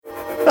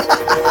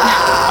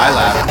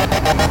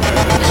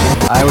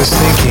I was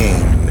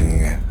thinking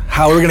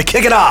how we're going to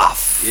kick it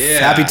off. Yeah.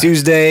 Happy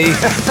Tuesday.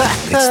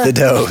 It's the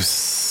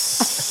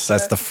Dose.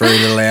 That's the furry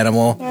little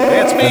animal.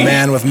 That's me. The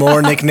man with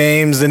more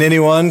nicknames than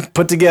anyone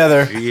put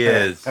together. He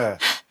is. The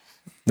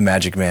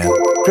Magic Man.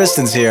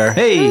 Kristen's here.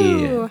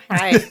 Hey. Ooh,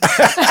 hi.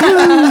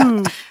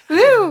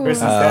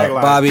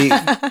 Bobby,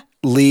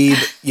 lead,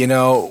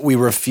 we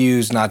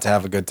refuse not to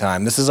have a good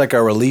time. This is like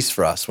our release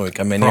for us when we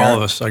come in For here. all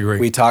of us, I agree.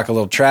 We talk a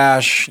little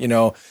trash,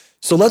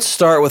 So let's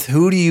start with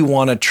who do you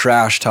want to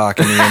trash talk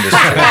in the industry?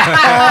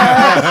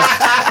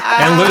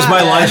 And lose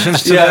my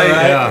license today.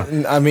 Yeah.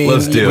 I mean,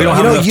 Let's do it. We don't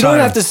have enough you don't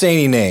time. have to say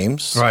any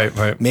names.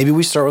 Right. Maybe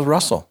we start with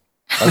Russell.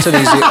 That's an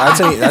easy.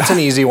 That's an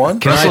easy one.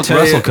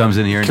 Russell comes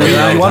in here and does it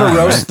all You the want time,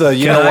 to roast right? the?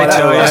 You Can know I what?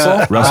 tell you?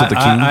 Russell. Russell the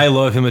King. I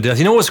love him to death.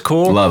 You know what's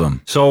cool? Love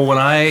him. So when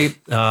I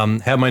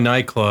had my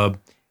nightclub,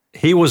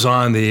 he was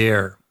on the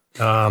air.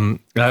 I'll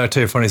tell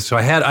you a funny. So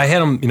I had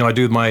him. I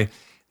do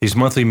these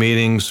monthly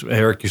meetings.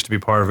 Eric used to be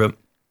part of it,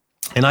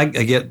 and I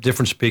get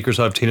different speakers.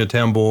 I have Tina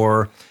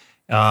Tambor.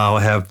 I'll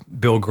have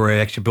Bill Gray.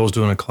 Actually, Bill's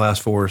doing a class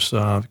for us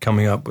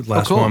coming up with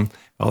last cool. one.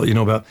 I'll let you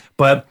know about.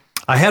 But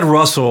I had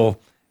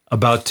Russell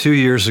about 2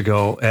 years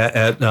ago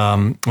at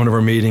one of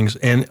our meetings,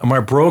 and my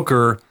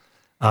broker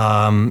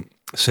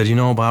said,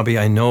 Bobby,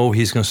 I know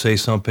he's going to say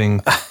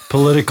something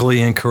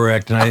politically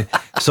incorrect. And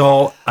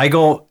I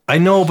go, I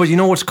know, but you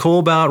know what's cool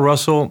about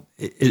Russell?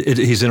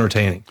 He's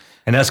entertaining.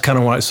 And that's kind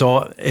of what I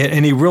saw.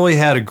 And he really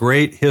had a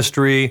great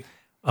history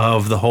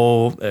of the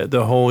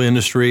whole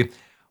industry.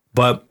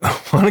 But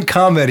one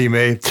comment he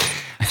made,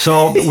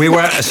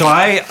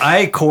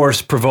 I of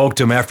course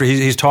provoked him after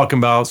he's talking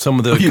about some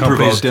of the You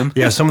companies. provoked him?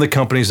 Yeah, some of the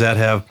companies that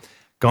have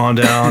gone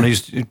down.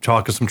 He's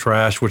talking some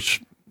trash,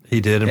 which he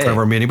did in front of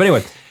our meeting. But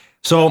anyway,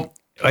 so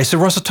I said,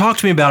 Russell, talk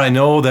to me about. I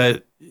know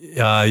that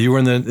you were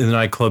in the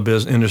nightclub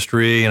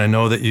industry, and I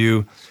know that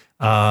you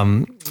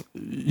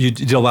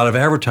did a lot of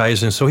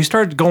advertising. So he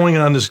started going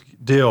on this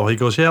deal. He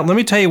goes, yeah, let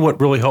me tell you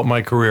what really helped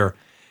my career.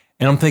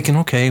 And I'm thinking,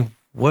 okay,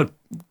 what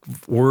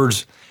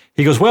words?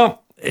 He goes,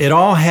 well, it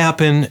all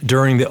happened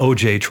during the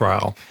OJ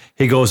trial.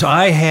 He goes,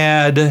 I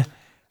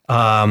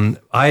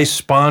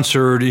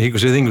sponsored. He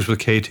goes, I think it was with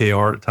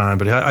KTAR at the time,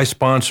 but I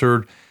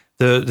sponsored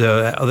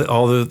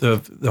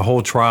the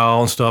whole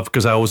trial and stuff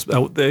because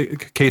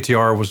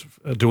KTAR was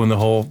doing the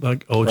whole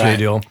OJ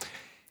deal.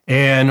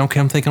 And I'm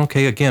thinking,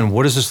 again,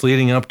 what is this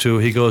leading up to?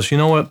 He goes, you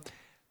know what?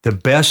 The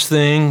best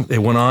thing, they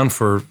went on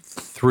for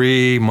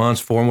 3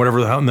 months, 4,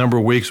 whatever the number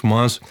of weeks,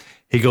 months.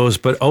 He goes,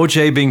 but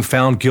OJ being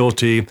found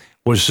guilty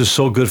was just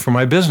so good for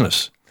my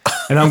business.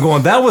 And I'm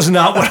going, that was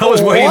not what I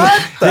was waiting.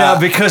 Yeah,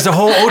 because the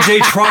whole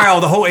OJ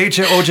trial,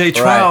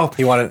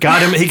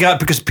 got him.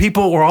 Because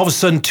people were all of a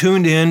sudden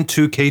tuned in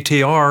to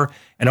KTAR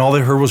and all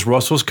they heard was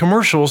Russell's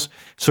commercials.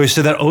 So he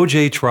said that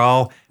OJ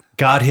trial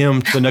got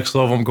him to the next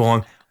level. I'm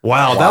going,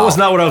 wow, that was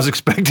not what I was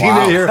expecting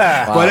to hear.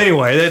 But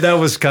anyway, that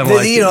was kind of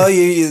like...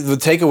 the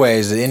takeaway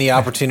is any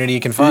opportunity you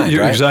can find,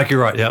 You're right? exactly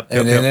right, yep.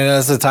 And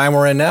that's the time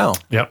we're in now.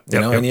 Yep.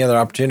 Any other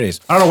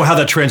opportunities? I don't know how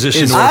that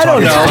transitioned. I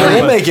don't know, but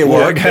we'll make it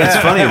work. It's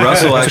funny.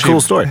 Russell actually, It's a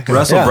cool story.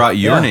 Russell brought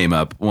your name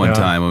up one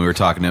time when we were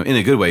talking to him in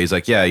a good way. He's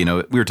like, yeah,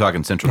 we were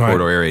talking Central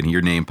Corridor area and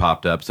your name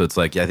popped up. So it's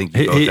like, I think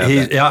you both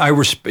have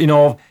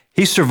that.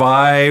 He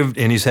survived,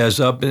 and he's a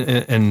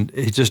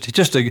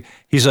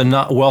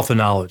wealth of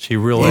knowledge. He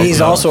really.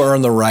 He's also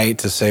earned the right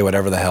to say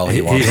whatever the hell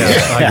he wants.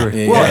 I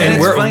agree. Well, and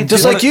it's funny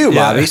just like you,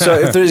 Bobby. So,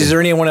 is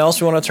there anyone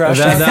else you want to trash?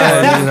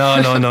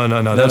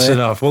 No. That's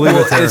enough. We'll leave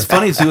it there. It's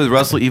funny too with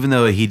Russell, even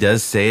though he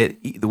does say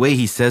it, the way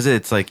he says it,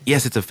 it's like,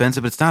 yes, it's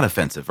offensive, but it's not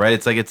offensive, right?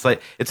 It's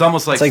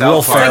almost like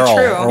Will Ferrell,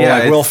 True.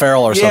 like Will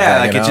Ferrell or something. Yeah,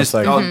 like it's just.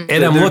 And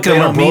I'm looking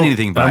at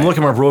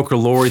my broker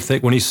Lori.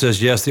 When he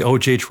says yes, the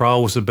OJ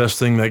trial was the best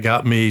thing that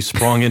got me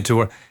sprung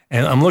into it.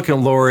 And I'm looking at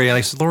Lori, and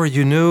I said, Lori,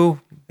 you knew.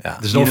 Yeah.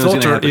 There's no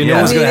filter. You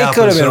know what's going to happen. It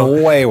could have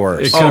been way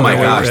worse. Oh my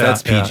gosh,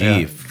 that's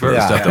PG for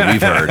the stuff that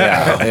we've heard.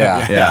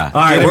 Yeah.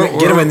 All right,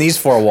 get him in these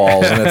four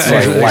walls, and it's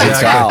like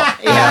lights out.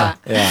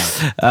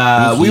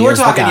 Yeah. We were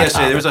talking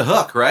yesterday. There was a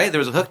hook, right? There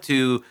was a hook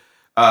to.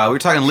 We were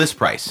talking list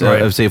price.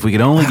 Say if we could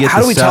only get how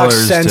the do we sellers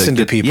talk sense to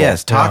into people?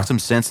 Yes, talk some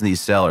sense into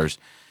these sellers.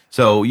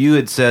 So you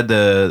had said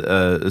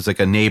it's like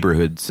a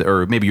neighborhood,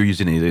 or maybe you're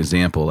using an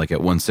example like at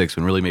 1.6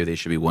 when really maybe they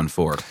should be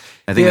 1.4.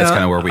 I think that's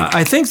kind of where we.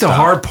 I think the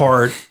hard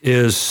part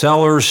is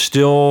sellers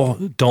still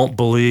don't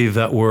believe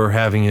that we're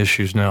having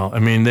issues now. I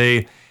mean,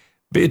 it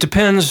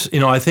depends.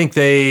 I think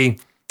they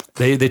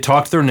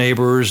talk to their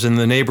neighbors, and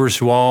the neighbors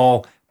who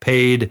all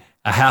paid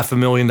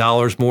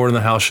 $500,000 more than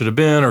the house should have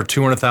been, or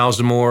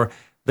 $200,000 more.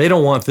 They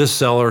don't want this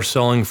seller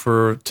selling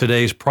for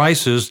today's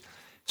prices.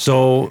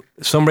 So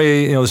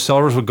somebody, the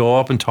sellers would go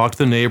up and talk to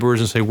the neighbors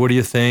and say, "What do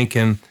you think?"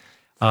 And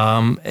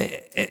and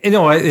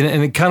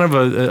kind of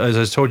as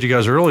I told you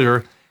guys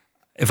earlier,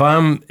 if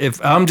I'm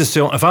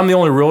the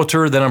only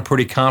realtor, then I'm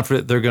pretty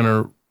confident they're going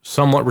to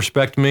somewhat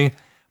respect me.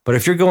 But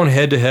if you're going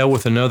head to head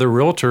with another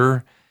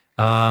realtor,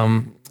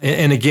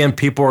 And again,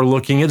 people are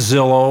looking at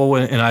Zillow,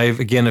 and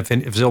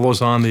if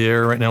Zillow's on the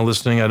air right now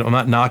listening, I'm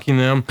not knocking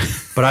them,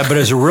 but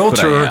as a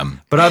realtor,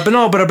 but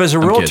as a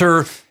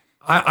realtor,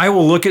 I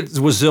will look at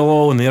with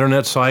Zillow and the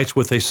internet sites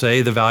what they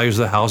say the values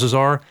of the houses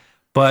are,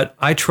 but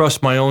I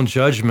trust my own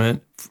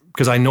judgment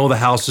because I know the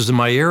houses in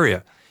my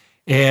area.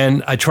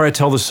 And I try to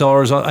tell the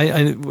sellers,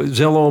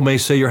 Zillow may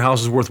say your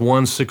house is worth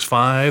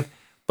 $165,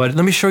 but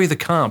let me show you the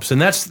comps.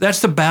 And that's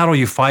the battle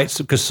you fight,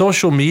 because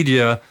social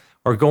media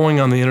are going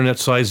on the internet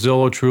sites,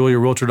 Zillow,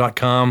 Trulia,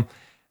 Realtor.com.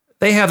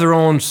 They have their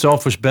own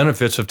selfish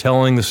benefits of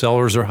telling the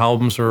sellers their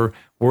homes are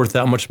worth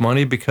that much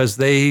money because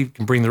they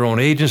can bring their own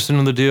agents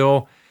into the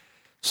deal.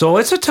 So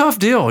it's a tough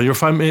deal.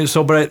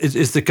 But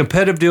it's the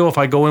competitive deal. If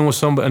I go in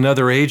with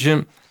another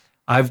agent,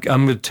 I'm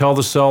going to tell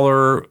the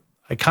seller,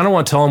 I kind of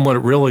want to tell them what it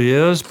really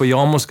is, but you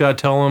almost got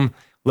to tell them,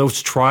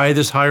 let's try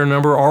this higher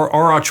number,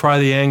 or I'll try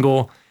the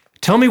angle.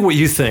 Tell me what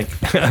you think.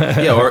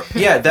 or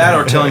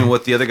telling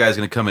what the other guy's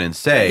going to come in and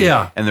say.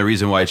 Yeah. And the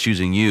reason why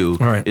choosing you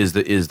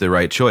is the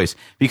right choice,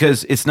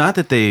 because it's not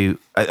that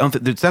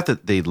it's not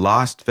that they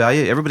lost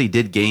value. Everybody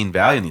did gain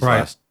value in these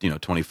last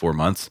 24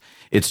 months.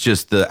 It's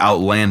just the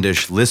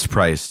outlandish list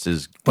price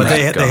is. But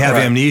they have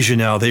amnesia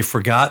now. They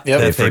forgot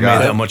that they made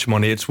that much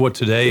money. It's what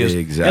today is.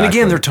 Exactly. And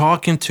again, they're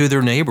talking to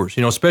their neighbors.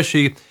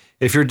 Especially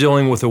if you're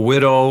dealing with a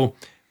widow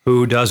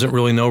who doesn't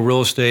really know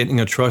real estate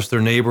and trust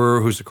their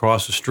neighbor who's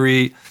across the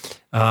street,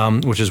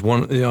 which is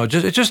one.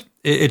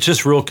 It's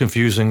just real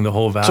confusing, the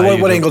whole value.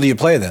 So what angle do you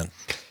play then?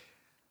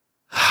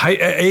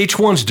 Each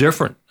one's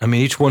different.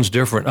 Each one's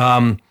different.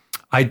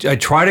 I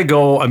try to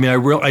go.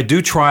 I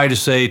do try to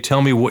say,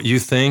 tell me what you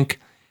think.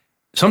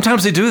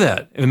 Sometimes they do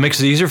that. It makes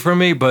it easier for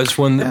me, but it's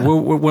when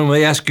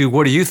they ask you,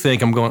 what do you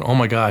think? I'm going, oh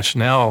my gosh,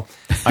 now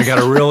I got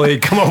to really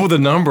come up with a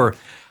number.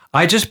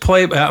 I just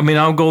play,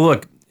 I'll go,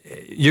 look,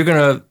 you're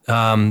going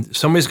to,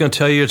 somebody's going to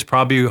tell you it's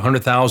probably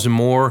 100,000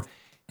 more.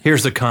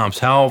 Here's the comps.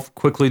 How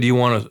quickly do you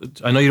want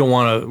to, I know you don't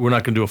want to, we're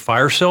not going to do a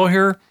fire sale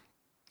here,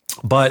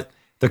 but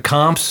the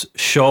comps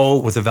show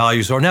what the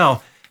values are.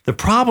 Now, the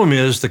problem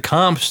is the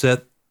comps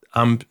that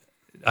I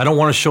don't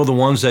want to show the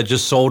ones that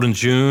just sold in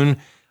June,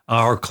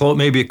 or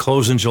maybe it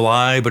closed in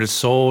July, but it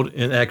sold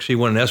and actually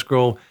went in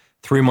escrow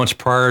 3 months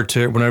prior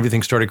to when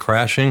everything started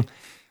crashing.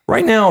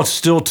 Right now, it's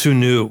still too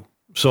new.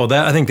 So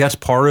I think that's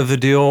part of the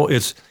deal.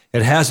 It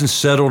hasn't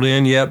settled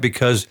in yet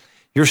because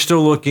you're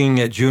still looking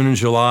at June and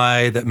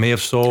July that may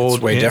have sold.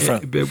 It's way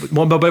different.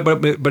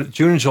 But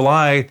June and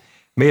July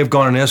may have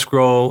gone in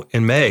escrow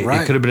in May.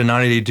 Right. It could have been a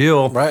 90-day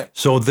deal. Right.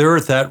 So they're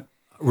at that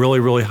really,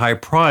 really high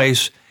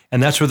price,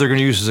 and that's what they're going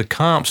to use as a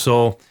comp.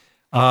 So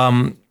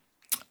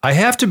I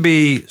have to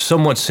be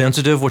somewhat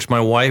sensitive, which my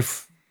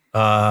wife,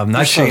 not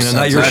Shana,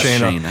 not your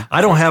Shana.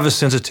 I don't have a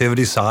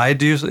sensitivity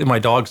side. Usually, my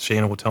dog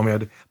Shana will tell me I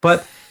do.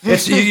 But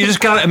it's you just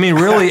got.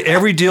 Really,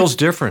 every deal's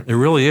different. It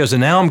really is.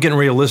 And now I'm getting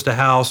ready to list a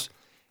house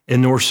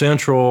in North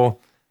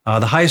Central.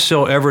 The highest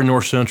sale ever in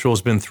North Central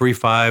has been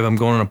 3.5. I'm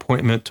going on an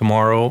appointment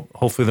tomorrow.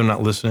 Hopefully, they're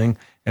not listening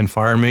and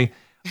firing me.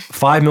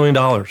 $5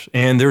 million,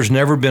 and there's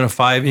never been a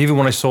 5. Even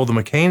when I sold the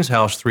McCain's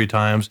house 3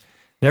 times.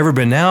 Never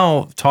been.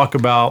 Now talk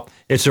about,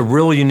 it's a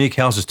really unique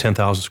house. It's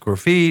 10,000 square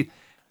feet.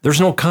 There's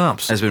no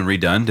comps. Has it been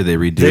redone? Did they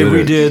redo it? They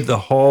redid the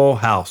whole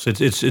house.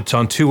 It's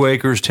on 2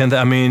 acres,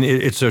 10,000.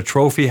 It's a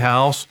trophy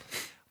house,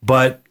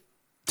 but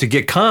to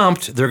get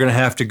comped, they're going to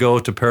have to go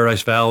to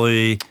Paradise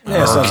Valley,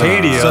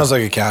 Arcadia. Sounds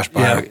like a cash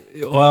buyer.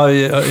 Yeah. Well,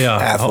 yeah.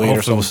 Athlete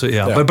or something. We'll see.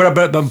 Yeah.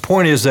 But the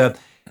point is that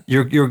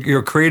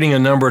you're creating a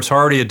number. It's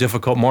already a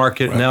difficult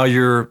market. Right. Now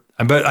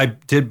I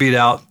did beat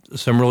out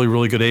some really,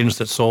 really good agents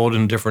that sold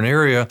in a different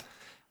area.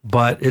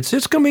 But it's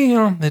going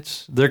to be,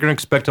 they're going to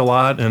expect a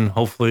lot, and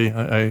hopefully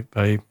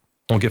I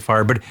won't get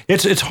fired. But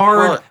it's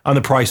hard on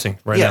the pricing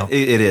now. Yeah,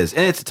 it is.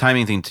 And it's a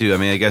timing thing, too.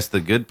 I guess the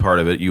good part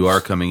of it, you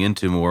are coming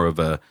into more of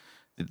a,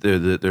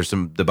 there's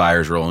the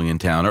buyers rolling in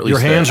town. Or at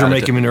least your hands are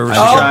making me nervous.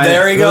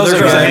 There he goes.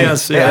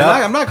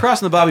 I'm not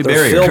crossing the Bobby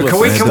barrier. Can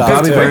we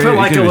put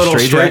like a little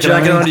straight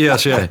jacket on?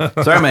 Yes, yeah.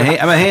 Sorry, I'm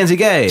a handsy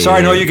gay. Sorry,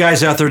 I know you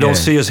guys out there don't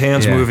see his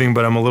hands moving,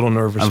 but I'm a little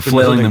nervous. I'm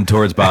flailing them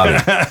towards Bobby.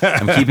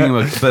 I'm keeping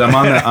him, but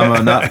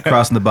I'm not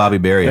crossing the Bobby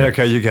barrier.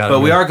 Okay, you got it. But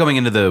we are going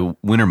into the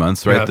winter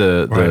months, right?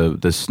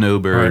 The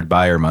snowbird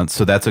buyer months.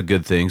 So that's a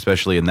good thing,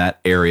 especially in that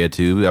area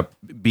too.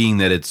 Being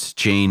that it's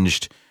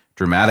changed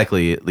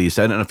dramatically, at least.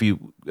 I don't know if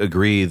you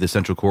agree, the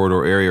Central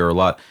Corridor area or a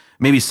lot.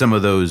 Maybe some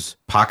of those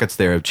pockets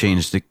there have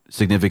changed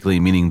significantly,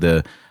 meaning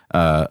the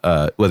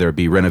whether it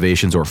be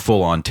renovations or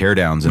full-on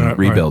teardowns and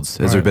rebuilds.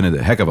 Has there been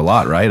a heck of a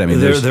lot, right?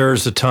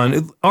 There's a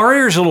ton. Our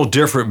area is a little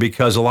different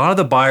because a lot of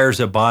the buyers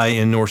that buy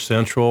in North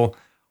Central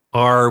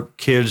are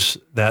kids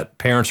that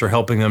parents are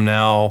helping them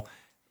now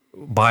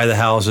buy the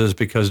houses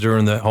because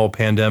during the whole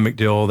pandemic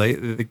deal,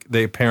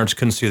 they parents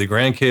couldn't see the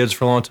grandkids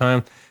for a long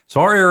time. So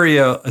our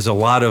area is a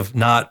lot of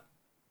not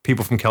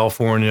people from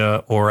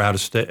California or out of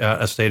state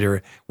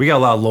area. We got a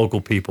lot of local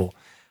people,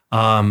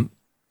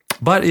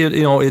 but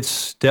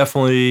it's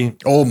definitely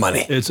old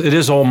money. It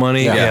is old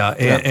money,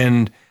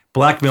 and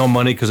blackmail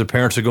money because the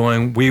parents are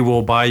going, we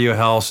will buy you a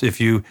house if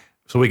you,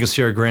 so we can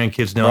see our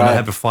grandkids now and not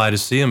have to fly to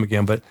see them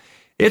again. But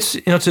it's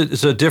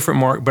it's a different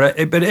market,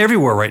 but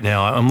everywhere right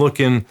now. I'm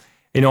looking.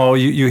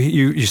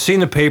 You see in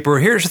the paper.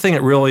 Here's the thing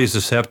that really is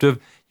deceptive.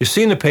 You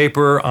see in the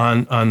paper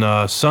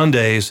on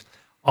Sundays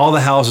all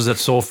the houses that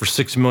sold for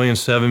 $6 million,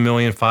 $7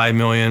 million, $5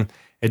 million.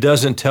 It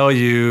doesn't tell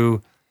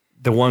you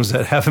the ones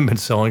that haven't been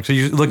selling. So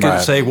you look at it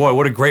and say, "Boy,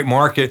 what a great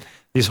market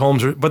these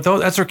homes are." But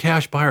that's their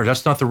cash buyers.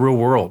 That's not the real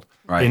world.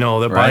 Right.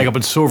 They're buying up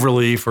in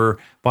Silverleaf or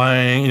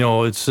buying.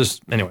 It's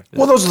just anyway.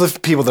 Well, those are the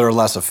people that are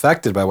less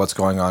affected by what's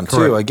going on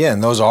too. Again,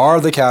 those are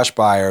the cash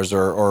buyers,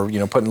 or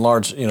putting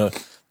large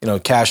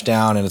cash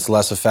down, and it's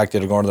less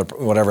affected, or going to the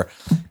whatever.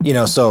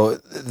 So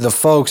the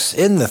folks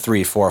in the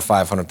 300,000, 400,000,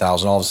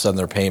 500,000, all of a sudden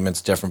their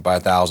payment's different by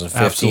 1,000,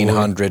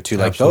 1,500 to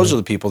those are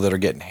the people that are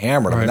getting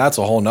hammered. Right. I mean, that's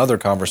a whole nother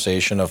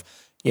conversation of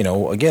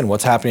again,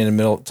 what's happening in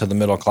the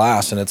middle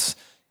class, and it's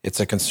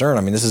a concern.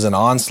 I mean, this is an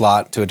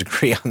onslaught to a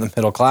degree on the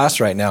middle class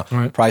right now.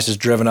 Right. Prices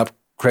driven up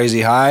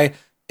crazy high.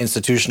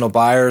 Institutional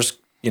buyers,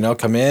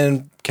 come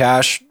in,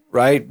 cash,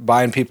 right,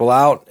 buying people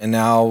out, and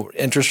now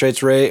interest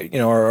rates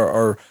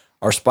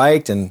are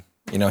spiked, and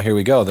here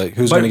we go.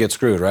 Who's going to get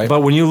screwed, right?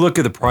 But when you look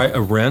at the price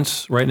of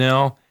rents right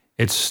now,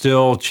 it's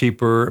still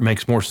cheaper. It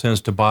makes more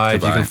sense to buy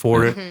if you can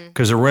afford it,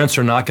 because the rents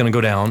are not going to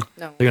go down.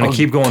 No. They're going to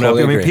keep going up.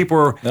 I mean, people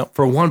are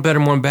for a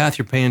 1-bedroom, 1-bath,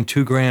 you're paying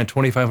 $2,000,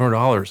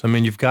 $2,500. I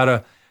mean, you've got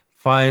to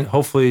find.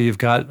 Hopefully, you've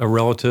got a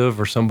relative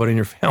or somebody in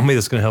your family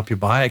that's going to help you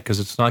buy it, because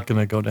it's not going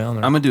to go down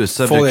there. I'm going to do a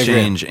subject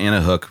change and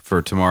a hook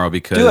for tomorrow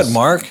because do it,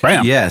 Mark.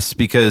 Bam. Yes,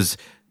 because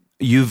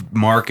you've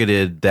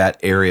marketed that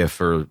area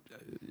for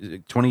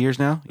 20 years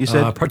now, you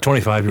said?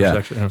 25 years,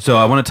 actually. Yeah. So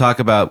I want to talk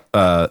about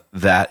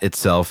that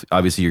itself.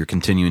 Obviously, you're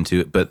continuing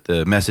to, but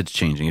the message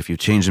changing. If you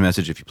change the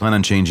message, if you plan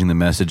on changing the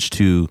message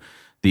to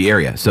the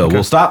area. So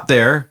we'll stop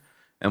there,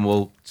 and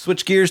we'll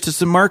switch gears to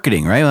some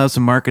marketing, right? We'll have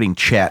some marketing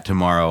chat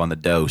tomorrow on The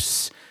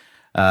Dose.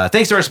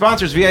 Thanks to our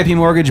sponsors, VIP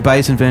Mortgage,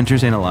 Bison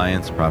Ventures, and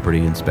Alliance Property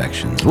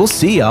Inspections. We'll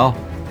see y'all.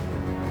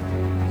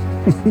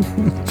 I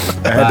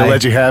had to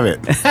let you have it.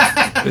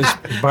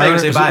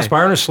 Is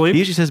Byron asleep? He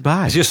usually says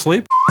bye. Is he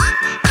asleep?